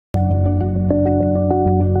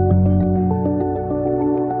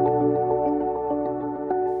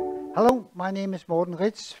my name is Morten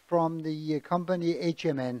Ritz from the company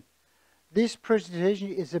HMN. This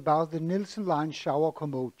presentation is about the Nielsen Line shower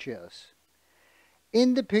commode chairs.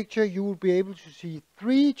 In the picture you will be able to see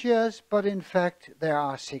 3 chairs, but in fact there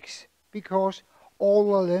are 6, because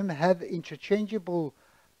all of them have interchangeable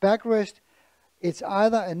backrest. It's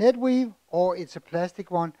either a net weave or it's a plastic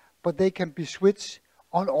one, but they can be switched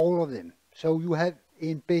on all of them. So you have,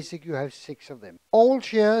 in basic, you have 6 of them. All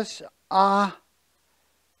chairs are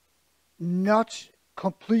not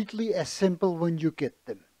completely as simple when you get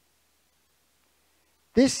them.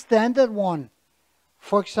 This standard one,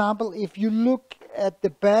 for example, if you look at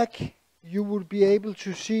the back, you will be able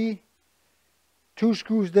to see 2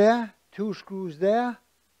 screws there, 2 screws there,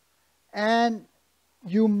 and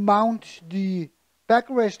you mount the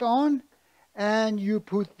backrest on, and you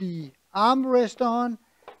put the armrest on,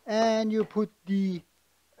 and you put the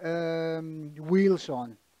wheels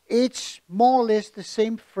on. It's more or less the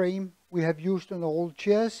same frame we have used on all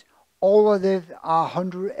chairs. All of them are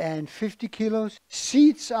 150 kilos.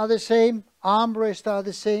 Seats are the same, armrests are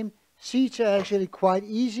the same. Seats are actually quite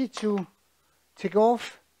easy to take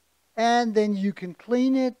off, and then you can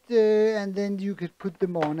clean it, and then you can put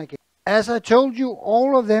them on again. As I told you,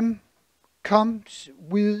 all of them comes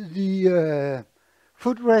with the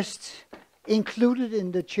footrest included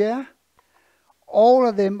in the chair. All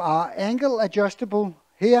of them are angle adjustable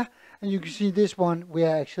here, and you can see this one, we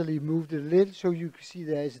actually moved it a little, so you can see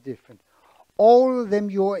there is a difference. All of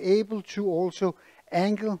them you are able to also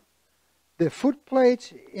angle the foot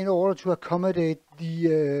plates in order to accommodate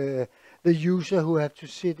the user who have to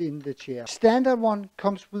sit in the chair. Standard one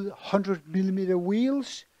comes with 100mm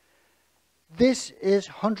wheels. This is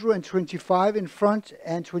 125 in front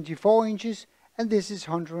and 24 inches, and this is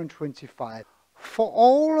 125. For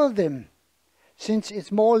all of them, since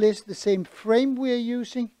it's more or less the same frame we are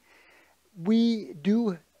using, we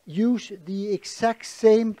do use the exact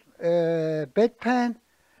same bedpan,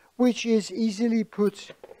 which is easily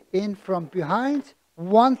put in from behind.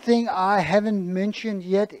 One thing I haven't mentioned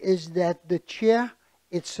yet is that the chair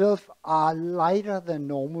itself are lighter than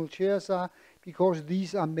normal chairs are, because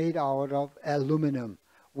these are made out of aluminum,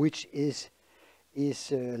 which is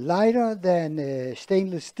lighter than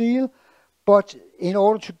stainless steel. But in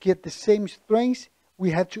order to get the same strength, we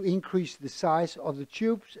have to increase the size of the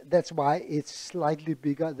tubes. That's why it's slightly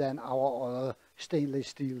bigger than our other stainless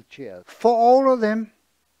steel chairs. For all of them,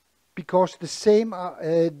 because the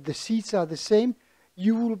seats are the same,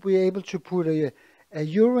 you will be able to put a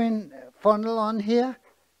urine funnel on here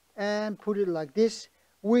and put it like this,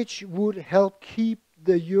 which would help keep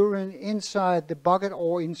the urine inside the bucket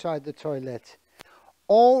or inside the toilet.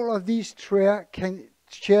 All of these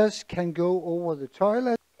chairs can go over the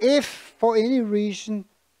toilet. If for any reason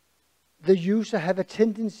the user have a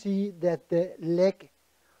tendency that the leg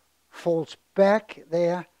falls back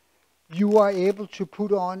there, you are able to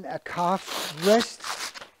put on a calf rest.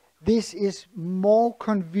 This is more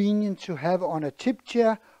convenient to have on a tip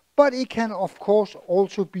chair, but it can of course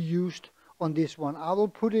also be used on this one. I will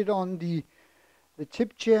put it on the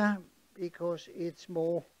tip chair because it's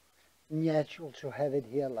more natural to have it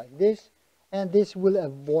here like this, and this will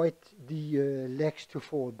avoid the legs to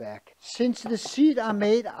fall back. Since the seats are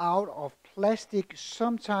made out of plastic,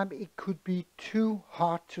 sometimes it could be too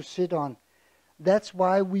hard to sit on. That's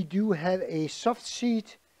why we do have a soft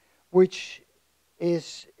seat, which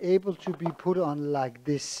is able to be put on like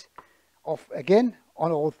this, again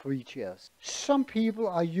on all 3 chairs. Some people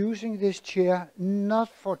are using this chair not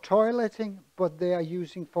for toileting, but they are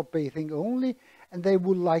using for bathing only, and they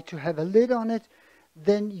would like to have a lid on it.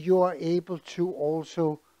 Then you are able to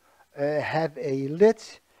also have a lid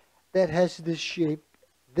that has this shape.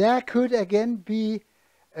 There could again be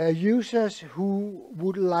users who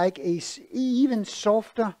would like a even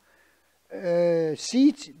softer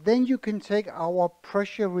seat. Then you can take our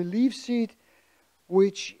pressure relief seat,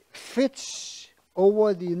 which fits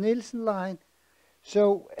over the Nielsen Line.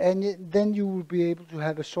 Then you will be able to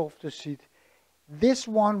have a softer seat. This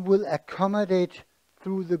one will accommodate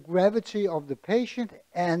through the gravity of the patient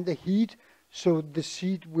and the heat, so the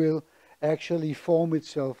seat will actually form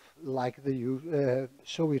itself like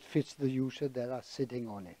so it fits the user that are sitting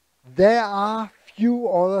on it. There are few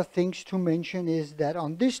other things to mention, is that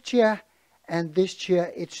on this chair and this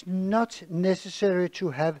chair, it's not necessary to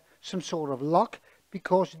have some sort of lock,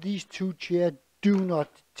 because these 2 chairs do not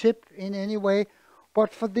tip in any way.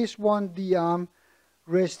 But for this one, the arm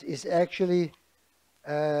rest is actually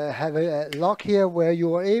have a lock here where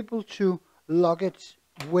you are able to lock it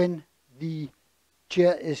when the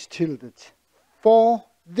chair is tilted. For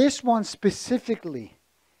this one specifically,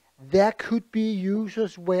 there could be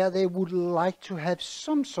users where they would like to have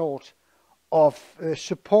some sort of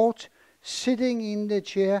support sitting in the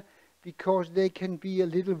chair, because they can be a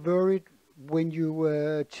little worried when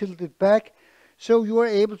you tilt it back. So you are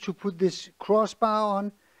able to put this crossbar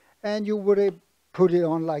on, and you would put it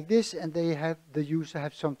on like this, and the user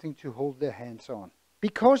have something to hold their hands on.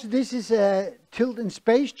 Because this is a tilt in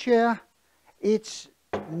space chair, it's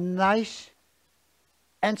nice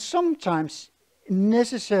and sometimes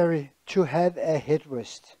necessary to have a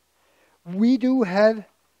headrest. We do have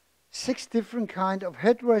 6 different kind of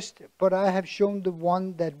headrest, but I have shown the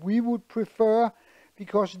one that we would prefer,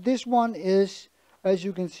 because this one is, as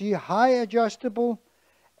you can see, high adjustable,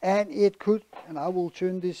 and it could, and I will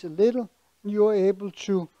turn this a little, you're able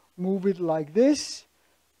to move it like this,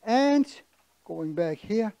 and going back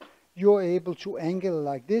here, you're able to angle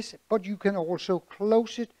like this, but you can also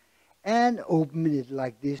close it and open it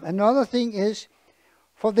like this. Another thing is,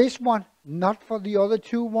 for this one, not for the other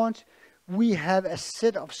 2 ones, we have a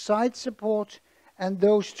set of side support, and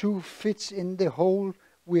those 2 fits in the hole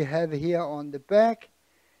we have here on the back.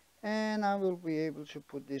 And I will be able to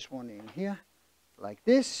put this one in here like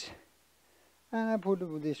this, and I put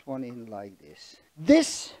this one in like this.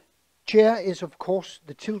 This chair is of course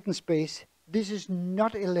the tilt in space. This is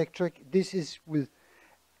not electric. This is with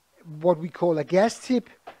what we call a gas tip,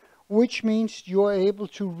 which means you are able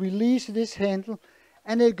to release this handle,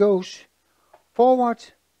 and it goes forward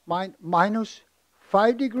minus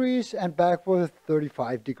 5 degrees and backward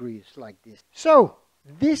 35 degrees like this. So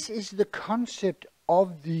this is the concept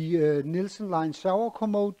of the Nielsen Line shower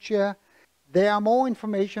commode chair. There are more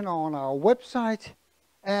information on our website,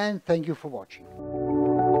 and thank you for watching.